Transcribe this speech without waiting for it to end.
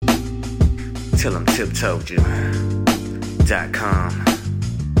Till I'm tiptoed.com.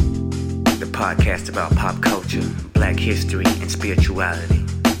 The podcast about pop culture, black history, and spirituality.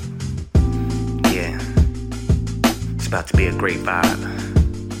 Yeah, it's about to be a great vibe.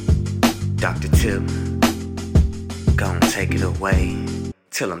 Dr. Tip, gon' take it away.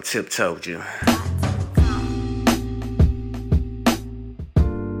 Till I'm tiptoed you.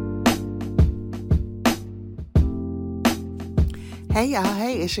 Hey y'all,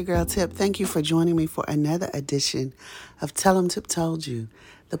 hey, it's your girl Tip. Thank you for joining me for another edition of Tell 'em Tip Told You,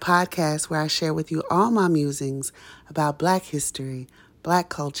 the podcast where I share with you all my musings about black history, black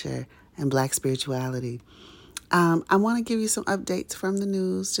culture, and black spirituality. I want to give you some updates from the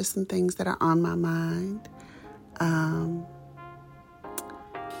news, just some things that are on my mind. I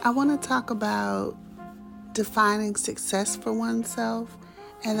want to talk about defining success for oneself,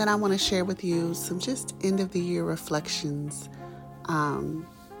 and then I want to share with you some just end of the year reflections.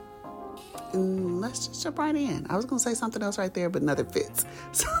 And let's just jump right in. I was going to say something else right there, but nothing fits.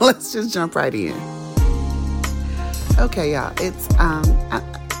 So let's just jump right in. Okay, y'all. It's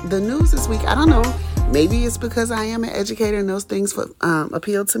the news this week. I don't know. Maybe it's because I am an educator and those things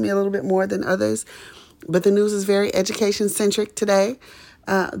appeal to me a little bit more than others. But the news is very education-centric today.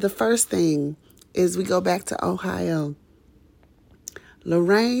 The first thing is we go back to Ohio.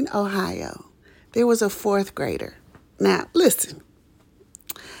 Lorain, Ohio. There was a fourth grader. Now, listen.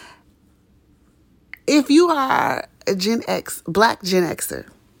 If you are a black Gen Xer,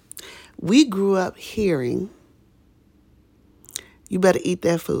 we grew up hearing, you better eat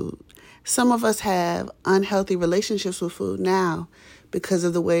that food. Some of us have unhealthy relationships with food now because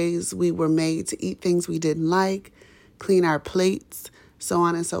of the ways we were made to eat things we didn't like, clean our plates, so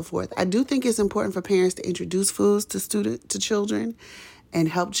on and so forth. I do think it's important for parents to introduce foods to children and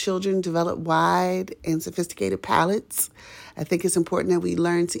help children develop wide and sophisticated palates. I think it's important that we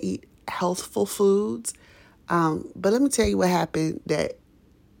learn to eat healthful foods. But let me tell you what happened that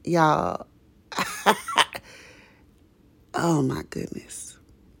y'all, oh my goodness.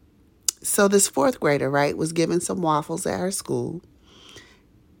 So this fourth grader, right, was given some waffles at her school.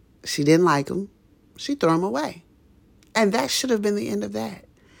 She didn't like them. She threw them away. And that should have been the end of that.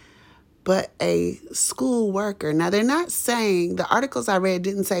 But a school worker, now they're not saying, the articles I read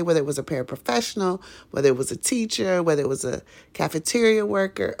didn't say whether it was a paraprofessional, whether it was a teacher, whether it was a cafeteria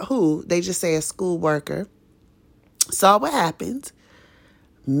worker, they just say a school worker, saw what happened,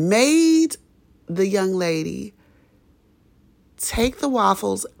 made the young lady take the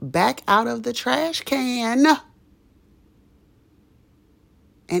waffles back out of the trash can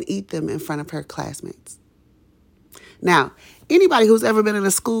and eat them in front of her classmates. Now, anybody who's ever been in a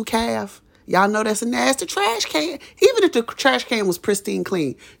school caf, y'all know that's a nasty trash can. Even if the trash can was pristine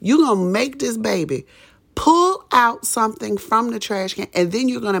clean, you're going to make this baby pull out something from the trash can, and then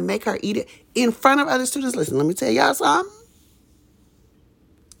you're going to make her eat it in front of other students. Listen, let me tell y'all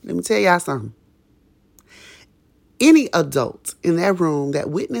something. Any adult in that room that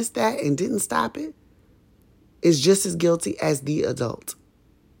witnessed that and didn't stop it is just as guilty as the adult.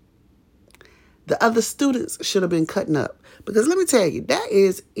 The other students should have been cutting up. Because let me tell you, that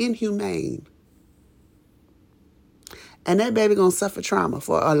is inhumane. And that baby going to suffer trauma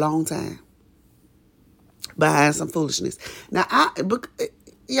for a long time behind some foolishness. Now,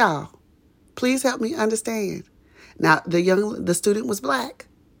 y'all, please help me understand. Now, the student was black.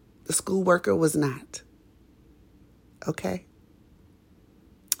 The school worker was not. Okay?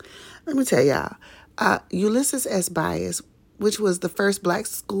 Let me tell y'all. Ulysses S. Bias, which was the first black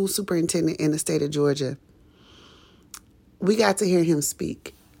school superintendent in the state of Georgia, we got to hear him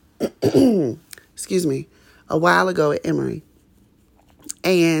speak, excuse me, a while ago at Emory.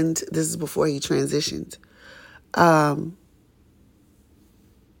 And this is before he transitioned. The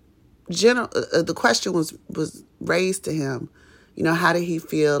question was raised to him, how did he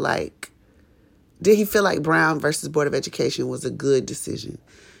feel like Brown versus Board of Education was a good decision?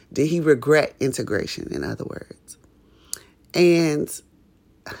 Did he regret integration, in other words? And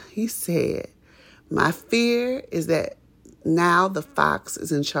he said, my fear is that now the fox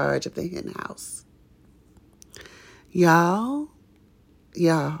is in charge of the hen house. Y'all,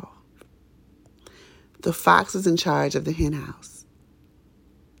 the fox is in charge of the hen house.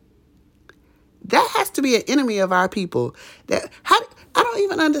 That has to be an enemy of our people. I don't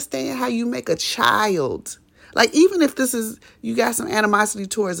even understand how you make a child, like, even if you got some animosity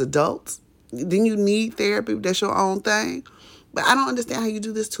towards adults, then you need therapy, that's your own thing. But I don't understand how you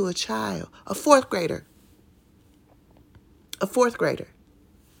do this to a child, a fourth grader.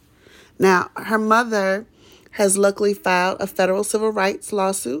 Now, her mother has luckily filed a federal civil rights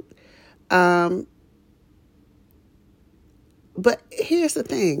lawsuit. But here's the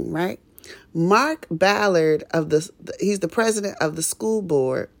thing, right? Mark Ballard he's the president of the school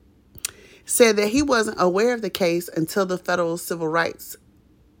board, said that he wasn't aware of the case until the federal civil rights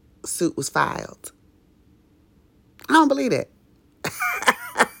suit was filed. I don't believe that.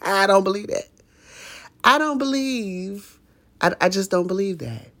 I don't believe that. I just don't believe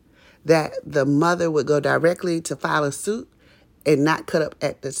that the mother would go directly to file a suit and not cut up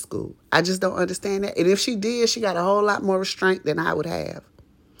at the school. I just don't understand that. And if she did, she got a whole lot more restraint than I would have.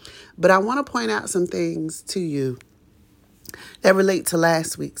 But I want to point out some things to you that relate to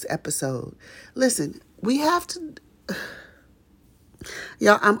last week's episode. Listen, we have to...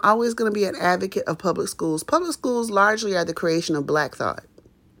 Y'all, I'm always going to be an advocate of public schools. Public schools largely are the creation of Black thought.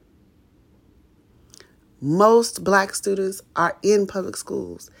 Most Black students are in public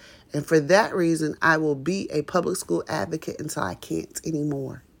schools. And for that reason, I will be a public school advocate until I can't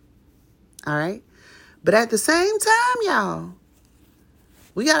anymore. All right? But at the same time, y'all,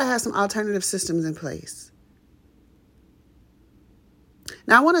 we got to have some alternative systems in place.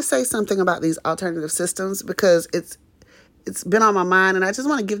 Now, I want to say something about these alternative systems because it's been on my mind, and I just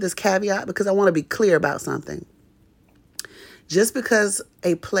want to give this caveat because I want to be clear about something. Just because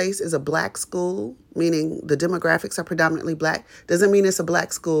a place is a Black school, meaning the demographics are predominantly Black, doesn't mean it's a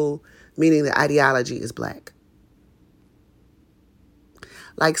Black school, meaning the ideology is Black.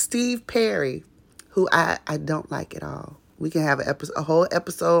 Like Steve Perry, who I don't like at all. We can have a whole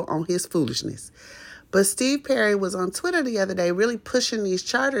episode on his foolishness. But Steve Perry was on Twitter the other day really pushing these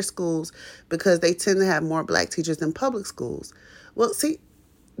charter schools because they tend to have more Black teachers than public schools. Well, see,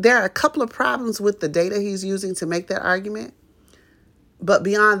 there are a couple of problems with the data he's using to make that argument. But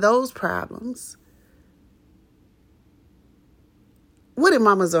beyond those problems, what did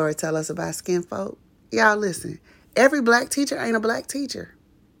Mama Zora tell us about skin folk? Y'all listen, every Black teacher ain't a Black teacher.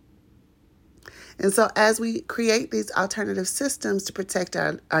 And so as we create these alternative systems to protect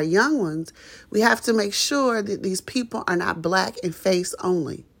our young ones, we have to make sure that these people are not Black in face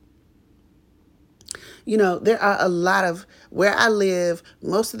only. You know, there are a lot of, where I live,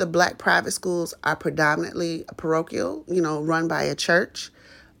 most of the Black private schools are predominantly parochial, run by a church.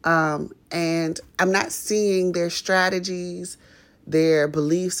 And I'm not seeing their strategies, their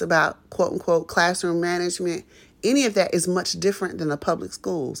beliefs about quote unquote classroom management. Any of that is much different than the public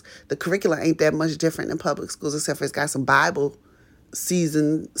schools. The curriculum ain't that much different than public schools, except for it's got some Bible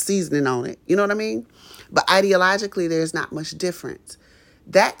seasoning on it. You know what I mean? But ideologically, there's not much difference.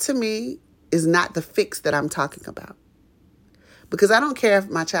 That to me is not the fix that I'm talking about. Because I don't care if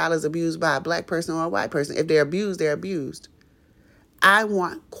my child is abused by a Black person or a white person. If they're abused, they're abused. I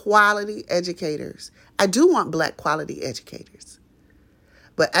want quality educators. I do want Black quality educators.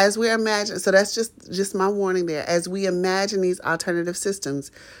 But as we imagine, so that's just my warning there. As we imagine these alternative systems,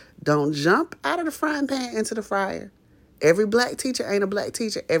 don't jump out of the frying pan into the fryer. Every Black teacher ain't a Black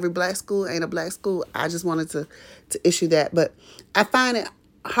teacher. Every Black school ain't a Black school. I just wanted to issue that. But I find it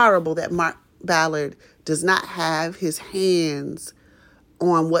horrible that Mark Ballard does not have his hands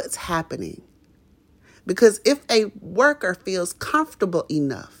on what's happening. Because if a worker feels comfortable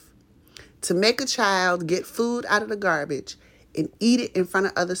enough to make a child get food out of the garbage and eat it in front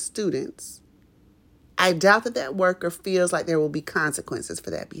of other students, I doubt that worker feels like there will be consequences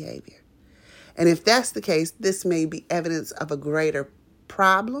for that behavior. And if that's the case, this may be evidence of a greater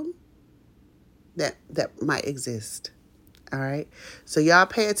problem that might exist. All right. So y'all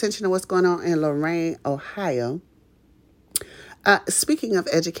pay attention to what's going on in Lorain, Ohio. Speaking of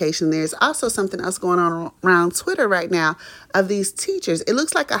education, there's also something else going on around Twitter right now of these teachers. It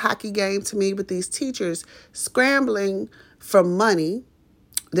looks like a hockey game to me, but these teachers scrambling for money.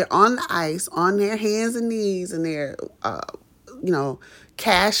 They're on the ice, on their hands and knees, and they're,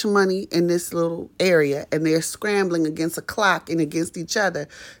 cash money in this little area, and they're scrambling against a clock and against each other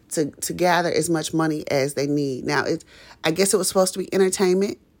to gather as much money as they need. Now, I guess it was supposed to be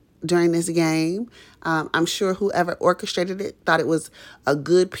entertainment during this game. I'm sure whoever orchestrated it thought it was a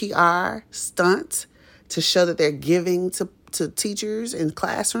good PR stunt to show that they're giving to teachers in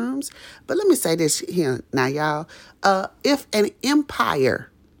classrooms. But let me say this here now, y'all. If an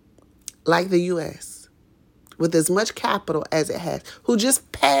empire like the U.S., with as much capital as it has, who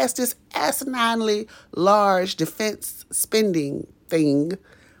just passed this asininely large defense spending thing,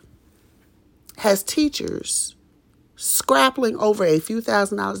 has teachers scrapping over a few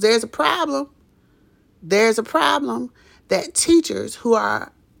 $1,000s, there's a problem. There's a problem that teachers who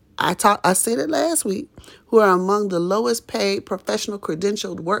are, I said it last week, who are among the lowest paid professional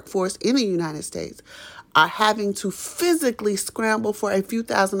credentialed workforce in the United States, are having to physically scramble for a few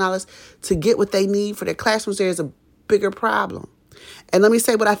 $1,000s to get what they need for their classrooms. There's a bigger problem. And let me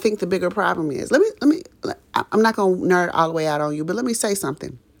say what I think the bigger problem is. I'm not going to nerd all the way out on you, but let me say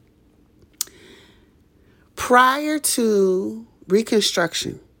something. Prior to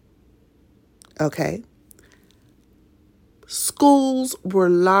Reconstruction, okay, schools were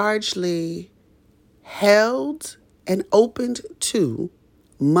largely held and opened to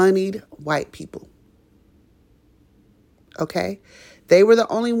moneyed white people. Okay? They were the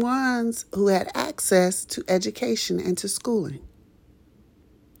only ones who had access to education and to schooling.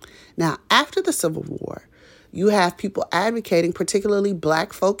 Now, after the Civil War, you have people advocating, particularly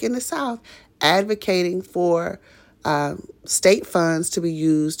black folk in the South, advocating for state funds to be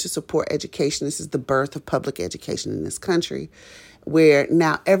used to support education. This is the birth of public education in this country, where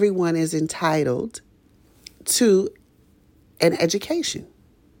now everyone is entitled to an education,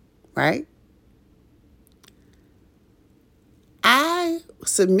 right? I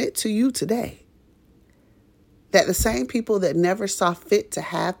submit to you today that the same people that never saw fit to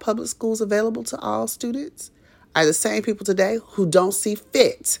have public schools available to all students are the same people today who don't see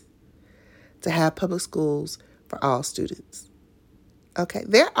fit to have public schools for all students. Okay,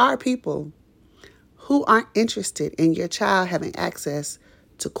 there are people who aren't interested in your child having access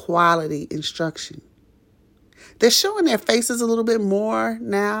to quality instruction. They're showing their faces a little bit more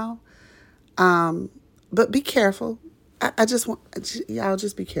now, but be careful. I just want y'all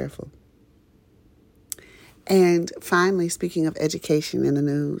just be careful. And finally, speaking of education in the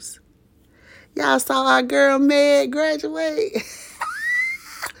news, y'all saw our girl Meg graduate.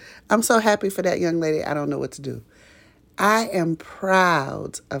 I'm so happy for that young lady. I don't know what to do. I am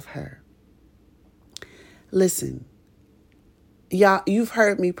proud of her. Listen, y'all, you've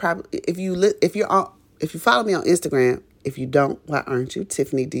heard me probably if you follow me on Instagram. If you don't, why aren't you?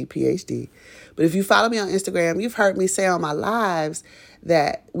 Tiffany D PhD. But if you follow me on Instagram, you've heard me say on my lives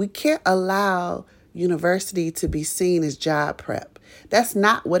that we can't allow university to be seen as job prep. That's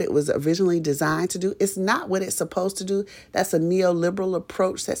not what it was originally designed to do. It's not what it's supposed to do. That's a neoliberal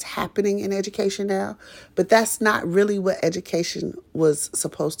approach that's happening in education now. But that's not really what education was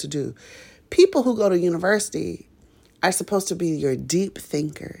supposed to do. People who go to university are supposed to be your deep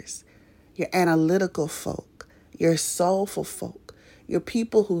thinkers, your analytical folk, your soulful folk, your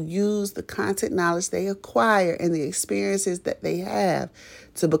people who use the content knowledge they acquire and the experiences that they have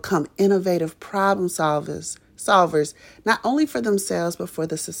to become innovative problem solvers, not only for themselves, but for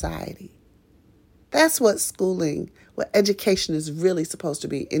the society. That's what schooling, what education is really supposed to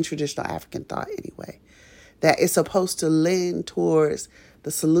be in traditional African thought anyway. That it's supposed to lend towards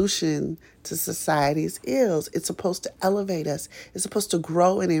the solution to society's ills. It's supposed to elevate us. It's supposed to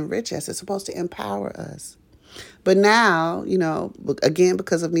grow and enrich us. It's supposed to empower us. But now, again,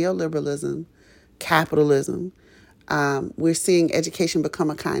 because of neoliberalism, capitalism, we're seeing education become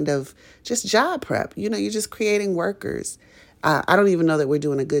a kind of just job prep. You're just creating workers. I don't even know that we're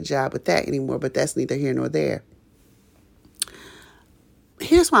doing a good job with that anymore, but that's neither here nor there.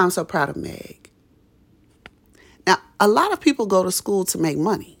 Here's why I'm so proud of Meg. Now, a lot of people go to school to make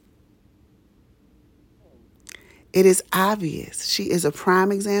money. It is obvious. She is a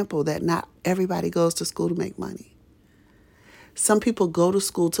prime example that not everybody goes to school to make money. Some people go to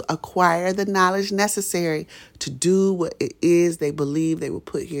school to acquire the knowledge necessary to do what it is they believe they were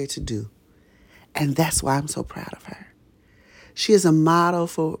put here to do. And that's why I'm so proud of her. She is a model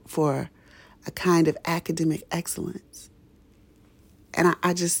for a kind of academic excellence. And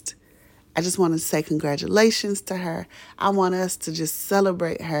I just want to say congratulations to her. I want us to just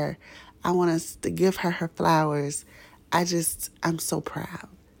celebrate her. I want us to give her her flowers. I'm so proud.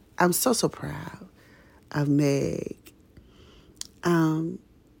 I'm so proud of Meg. So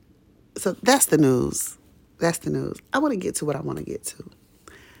that's the news. That's the news. I want to get to what I want to get to,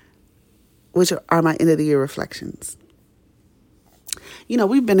 which are my end of the year reflections.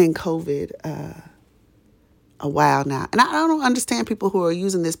 We've been in COVID a while now, and I don't understand people who are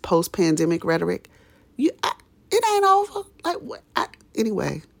using this post-pandemic rhetoric. It ain't over. Like what?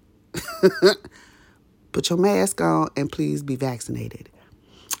 Anyway. Put your mask on and please be vaccinated.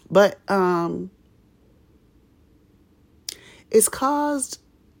 But it's caused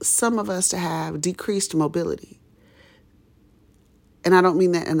some of us to have decreased mobility. And I don't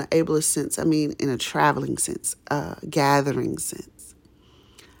mean that in an ableist sense. I mean in a traveling sense, gathering sense.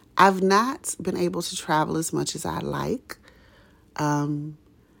 I've not been able to travel as much as I like.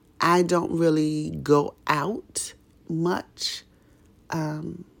 I don't really go out much.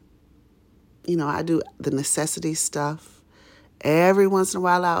 I do the necessity stuff. Every once in a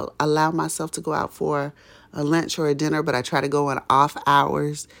while, I'll allow myself to go out for a lunch or a dinner, but I try to go on off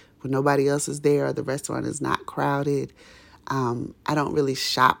hours when nobody else is there or the restaurant is not crowded. I don't really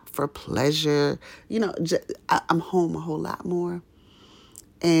shop for pleasure. I'm home a whole lot more.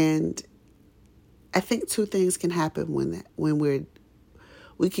 And I think two things can happen when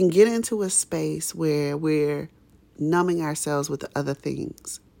we can get into a space where we're numbing ourselves with other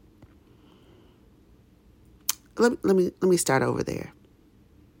things. Let me start over there.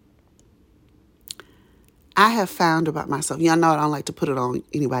 I have found about myself, y'all know I don't like to put it on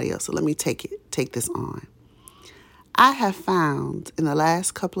anybody else, so let me take this on. I have found in the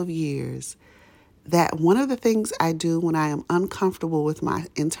last couple of years that one of the things I do when I am uncomfortable with my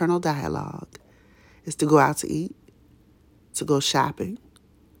internal dialogue is to go out to eat, to go shopping,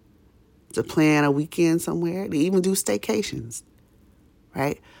 to plan a weekend somewhere, to even do staycations,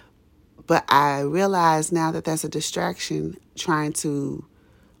 right? But I realize now that that's a distraction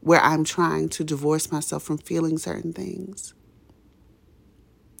where I'm trying to divorce myself from feeling certain things.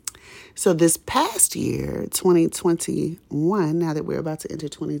 So this past year, 2021, now that we're about to enter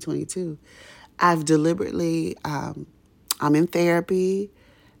 2022, I've deliberately, I'm in therapy.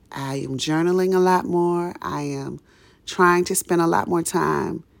 I am journaling a lot more. I am trying to spend a lot more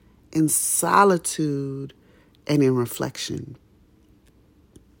time in solitude and in reflection.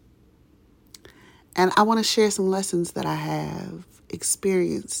 And I want to share some lessons that I have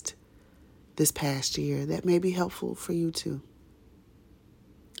experienced this past year that may be helpful for you too.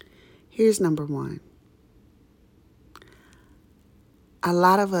 Here's number one. A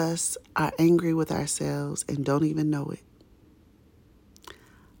lot of us are angry with ourselves and don't even know it.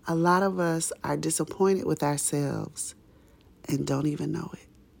 A lot of us are disappointed with ourselves and don't even know it.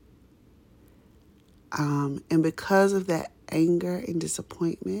 And because of that anger and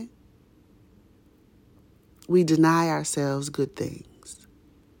disappointment, we deny ourselves good things.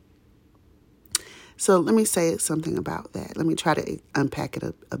 So let me say something about that. Let me try to unpack it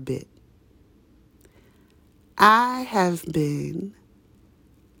a bit. I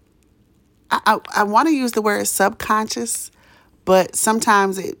want to use the word subconscious, but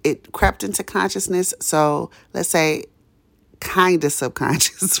sometimes it crept into consciousness. So let's say kind of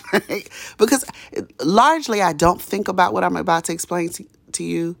subconscious, right? Because largely I don't think about what I'm about to explain to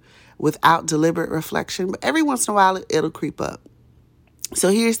you without deliberate reflection, but every once in a while it'll creep up. So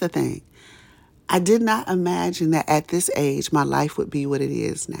here's the thing. I did not imagine that at this age my life would be what it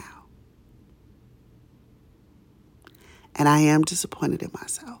is now. And I am disappointed in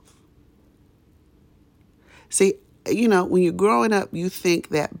myself. See, when you're growing up, you think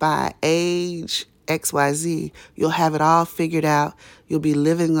that by age XYZ, you'll have it all figured out. You'll be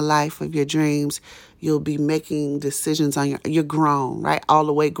living the life of your dreams. You'll be making decisions you're grown, right? All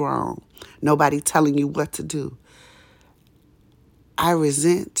the way grown. Nobody telling you what to do. I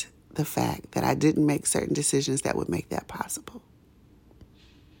resent the fact that I didn't make certain decisions that would make that possible.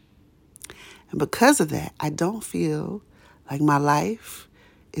 And because of that, I don't feel like my life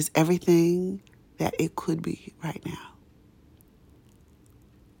is everything that it could be right now.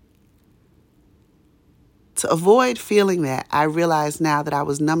 To avoid feeling that, I realize now that I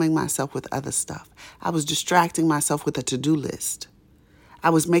was numbing myself with other stuff. I was distracting myself with a to-do list.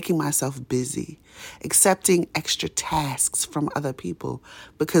 I was making myself busy, accepting extra tasks from other people,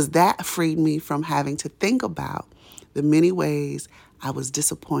 because that freed me from having to think about the many ways I was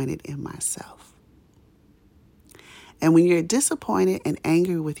disappointed in myself. And when you're disappointed and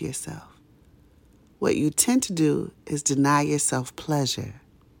angry with yourself, what you tend to do is deny yourself pleasure.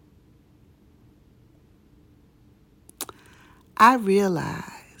 I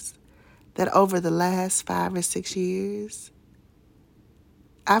realize that over the last 5 or 6 years,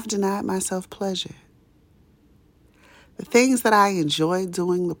 I've denied myself pleasure. The things that I enjoy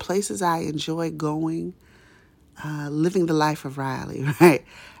doing, the places I enjoy going, living the life of Riley, right?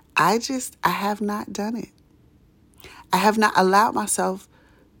 I have not done it. I have not allowed myself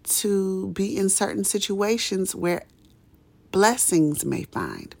to be in certain situations where blessings may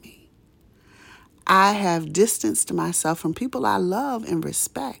find me. I have distanced myself from people I love and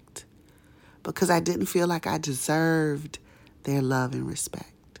respect because I didn't feel like I deserved their love and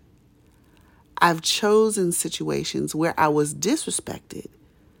respect. I've chosen situations where I was disrespected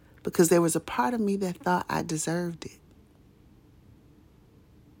because there was a part of me that thought I deserved it.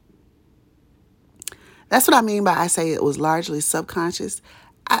 That's what I mean by I say it was largely subconscious.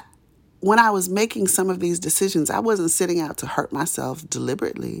 When I was making some of these decisions, I wasn't sitting out to hurt myself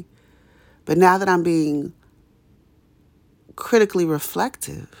deliberately. But now that I'm being critically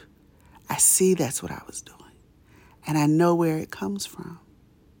reflective, I see that's what I was doing. And I know where it comes from.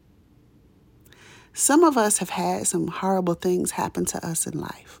 Some of us have had some horrible things happen to us in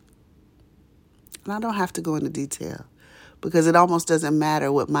life. And I don't have to go into detail because it almost doesn't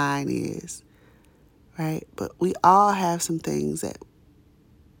matter what mine is, right? But we all have some things that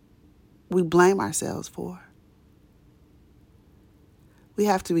we blame ourselves for. We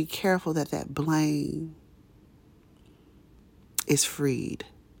have to be careful that blame is freed.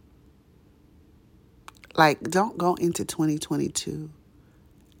 Like, don't go into 2022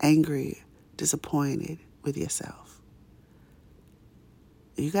 angry, disappointed with yourself.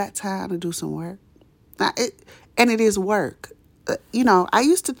 You got time to do some work. Now, it is work. I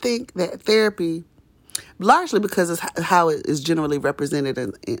used to think that therapy, largely because of how it is generally represented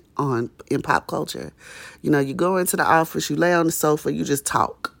in pop culture. You go into the office, you lay on the sofa, you just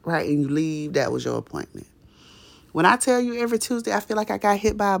talk, right? And you leave. That was your appointment. When I tell you every Tuesday I feel like I got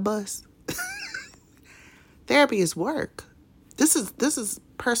hit by a bus, therapy is work. This is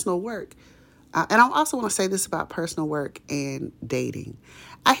personal work. And I also want to say this about personal work and dating.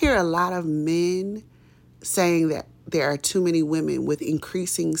 I hear a lot of men saying that there are too many women with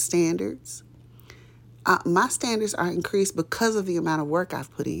increasing standards. My standards are increased because of the amount of work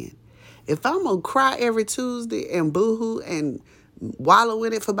I've put in. If I'm going to cry every Tuesday and boohoo and wallow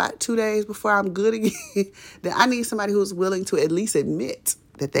in it for about 2 days before I'm good again, then I need somebody who's willing to at least admit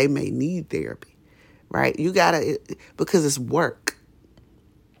that they may need therapy, right? You got to, because it's work.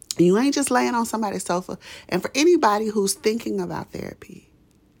 You ain't just laying on somebody's sofa. And for anybody who's thinking about therapy,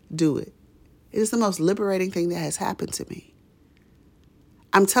 do it. It is the most liberating thing that has happened to me.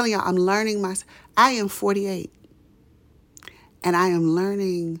 I'm telling y'all, I'm learning I am 48. And I am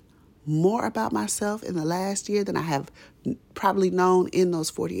learning more about myself in the last year than I have probably known in those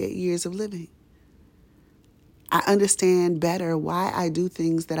 48 years of living. I understand better why I do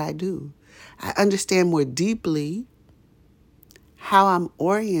things that I do. I understand more deeply how I'm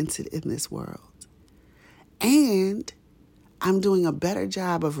oriented in this world. And I'm doing a better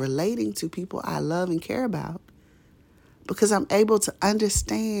job of relating to people I love and care about because I'm able to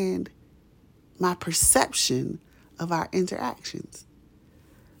understand my perception of our interactions.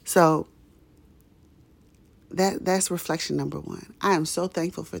 So that's reflection number one. I am so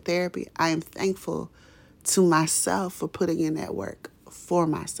thankful for therapy. I am thankful to myself for putting in that work for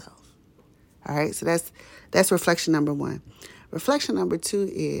myself. All right, so that's reflection number one. Reflection number two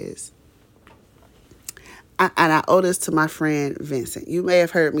is, and I owe this to my friend Vincent. You may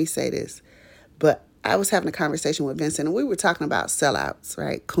have heard me say this, but I was having a conversation with Vincent, and we were talking about sellouts,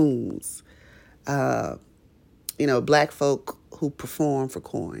 right? Coons. Black folk who perform for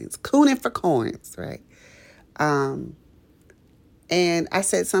coins. Cooning for coins, right? And I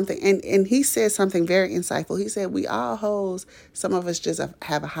said something, and he said something very insightful. He said, we all hoes, some of us just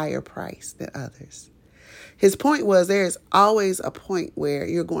have a higher price than others. His point was there's always a point where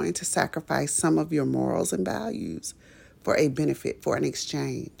you're going to sacrifice some of your morals and values for a benefit, for an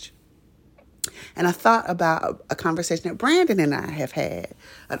exchange. And I thought about a conversation that Brandon and I have had,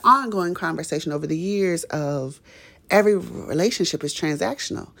 an ongoing conversation over the years of every relationship is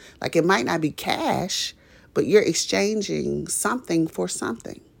transactional. Like, it might not be cash, but you're exchanging something for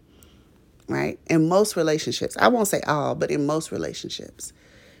something, right? In most relationships, I won't say all, but in most relationships.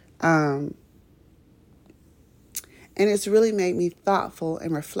 And it's really made me thoughtful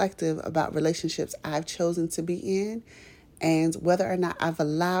and reflective about relationships I've chosen to be in and whether or not I've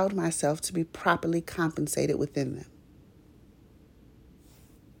allowed myself to be properly compensated within them.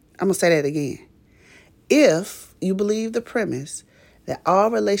 I'm going to say that again. If you believe the premise that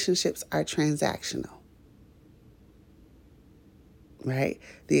all relationships are transactional, right?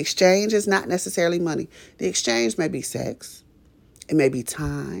 The exchange is not necessarily money. The exchange may be sex. It may be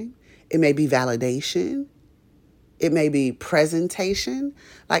time. It may be validation. It may be presentation.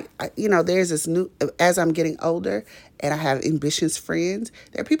 Like, there's this as I'm getting older and I have ambitious friends,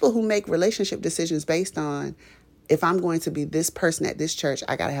 there are people who make relationship decisions based on, if I'm going to be this person at this church,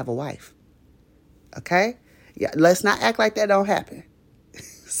 I got to have a wife. Okay? Yeah, let's not act like that don't happen.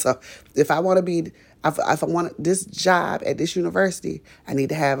 So if I want I want this job at this university, I need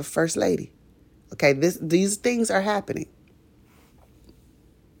to have a first lady. Okay? These things are happening.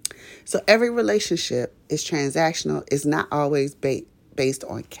 So every relationship is transactional. It's not always based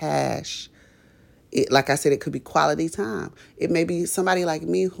on cash. Like I said, it could be quality time. It may be somebody like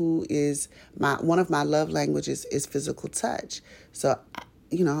me who is one of my love languages is physical touch. So,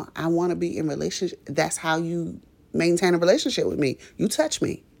 I want to be in relationship. That's how you maintain a relationship with me. You touch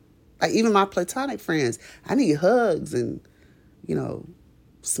me. Like, even my platonic friends, I need hugs and,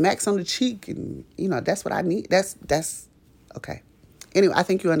 smacks on the cheek. And, that's what I need. That's okay. Anyway, I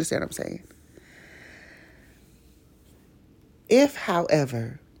think you understand what I'm saying. If,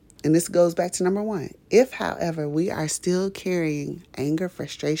 however, and this goes back to number one, if, however, we are still carrying anger,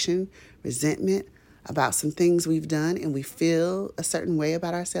 frustration, resentment about some things we've done and we feel a certain way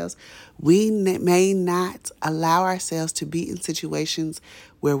about ourselves, we may not allow ourselves to be in situations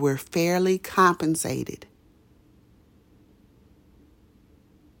where we're fairly compensated.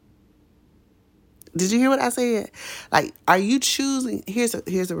 Did you hear what I said? Like, are you choosing? Here's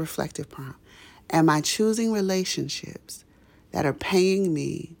a reflective prompt. Am I choosing relationships that are paying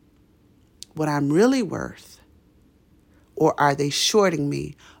me what I'm really worth, or are they shorting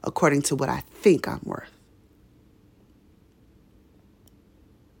me according to what I think I'm worth?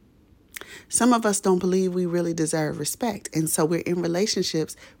 Some of us don't believe we really deserve respect, and so we're in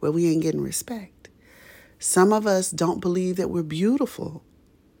relationships where we ain't getting respect. Some of us don't believe that we're beautiful.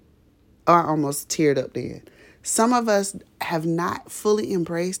 I almost teared up then. Some of us have not fully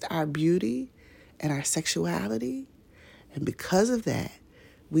embraced our beauty and our sexuality, and because of that,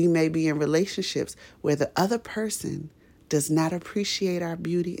 we may be in relationships where the other person does not appreciate our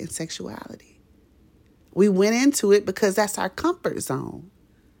beauty and sexuality. We went into it because that's our comfort zone.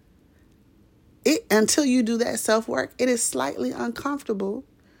 Until you do that self-work, it is slightly uncomfortable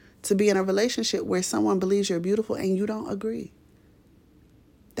to be in a relationship where someone believes you're beautiful and you don't agree.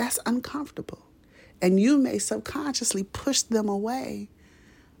 That's uncomfortable. And you may subconsciously push them away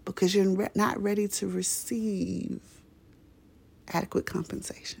because you're not ready to receive adequate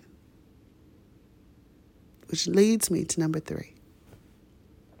compensation. Which leads me to number 3.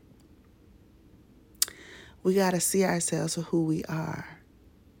 We got to see ourselves for who we are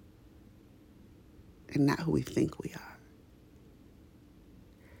and not who we think we are.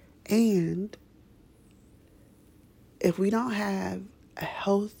 And if we don't have a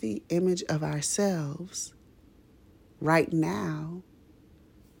healthy image of ourselves right now,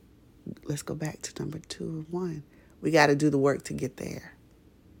 let's go back to number 2 of 1. We got to do the work to get there.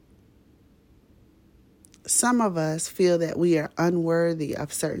 Some of us feel that we are unworthy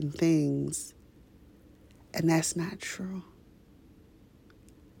of certain things, and that's not true.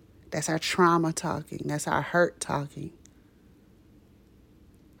 That's our trauma talking. That's our hurt talking.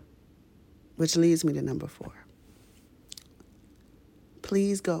 Which leads me to number 4.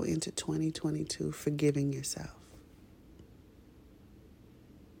 Please go into 2022 forgiving yourself.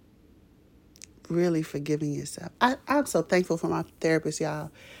 Really forgiving yourself. I'm so thankful for my therapist, y'all.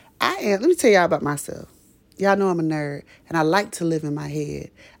 Let me tell y'all about myself. Y'all know I'm a nerd, and I like to live in my head.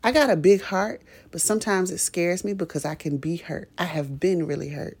 I got a big heart, but sometimes it scares me because I can be hurt. I have been really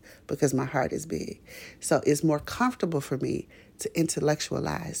hurt because my heart is big. So it's more comfortable for me to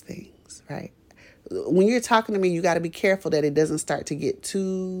intellectualize things, right? When you're talking to me, you got to be careful that it doesn't start to get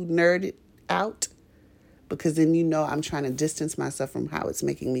too nerded out, because then you know I'm trying to distance myself from how it's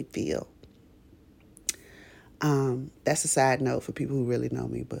making me feel. That's a side note for people who really know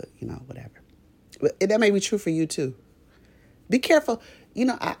me, but whatever. But that may be true for you too. Be careful.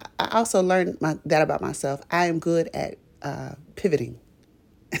 I also learned that about myself. I am good at pivoting.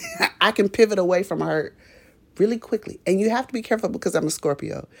 I can pivot away from hurt really quickly. And you have to be careful because I'm a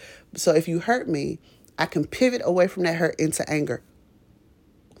Scorpio. So if you hurt me, I can pivot away from that hurt into anger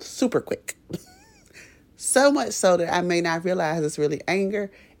super quick. So much so that I may not realize it's really anger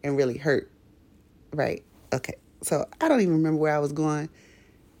and really hurt. Right? Okay. So I don't even remember where I was going.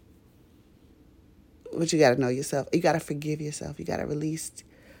 But you got to know yourself. You got to forgive yourself. You got to release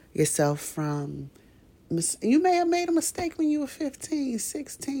yourself from... You may have made a mistake when you were 15,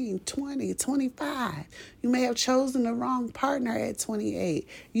 16, 20, 25. You may have chosen the wrong partner at 28.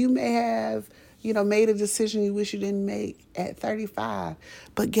 You may have, made a decision you wish you didn't make at 35.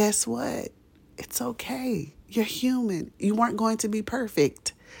 But guess what? It's okay. You're human. You weren't going to be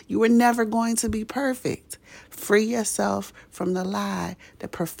perfect. You were never going to be perfect. Free yourself from the lie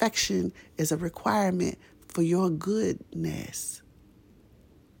that perfection is a requirement for your goodness.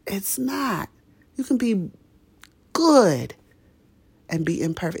 It's not. You can be good and be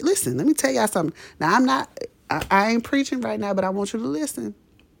imperfect. Listen, let me tell y'all something. Now, I ain't preaching right now, but I want you to listen.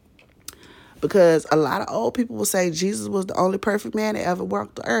 Because a lot of old people will say Jesus was the only perfect man that ever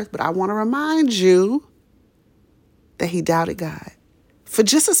walked the earth. But I want to remind you that he doubted God. For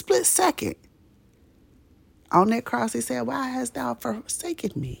just a split second. On that cross, he said, "Why hast thou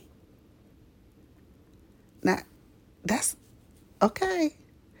forsaken me?" Now, that's okay.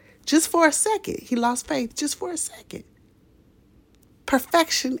 Just for a second. He lost faith just for a second.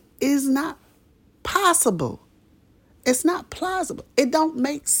 Perfection is not possible. It's not plausible. It don't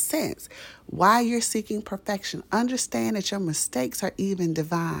make sense. Why you're seeking perfection? Understand that your mistakes are even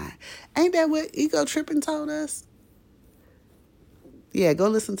divine. Ain't that what Ego Tripping told us? Yeah, go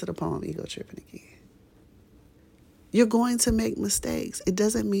listen to the poem Ego Tripping again. You're going to make mistakes. It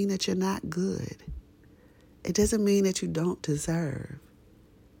doesn't mean that you're not good. It doesn't mean that you don't deserve.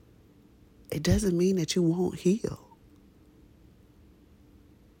 It doesn't mean that you won't heal.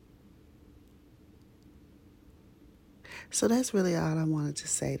 So that's really all I wanted to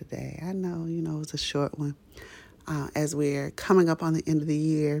say today. I know, it's a short one. As we're coming up on the end of the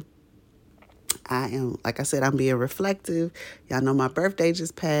year, I am, like I said, I'm being reflective. Y'all know my birthday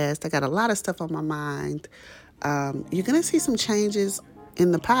just passed. I got a lot of stuff on my mind. You're going to see some changes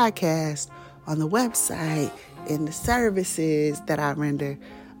in the podcast, on the website, in the services that I render,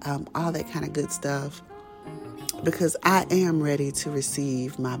 all that kind of good stuff. Because I am ready to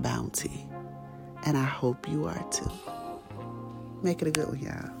receive my bounty. And I hope you are too. Make it a good one,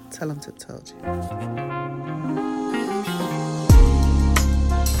 y'all. Tell them Tip told you.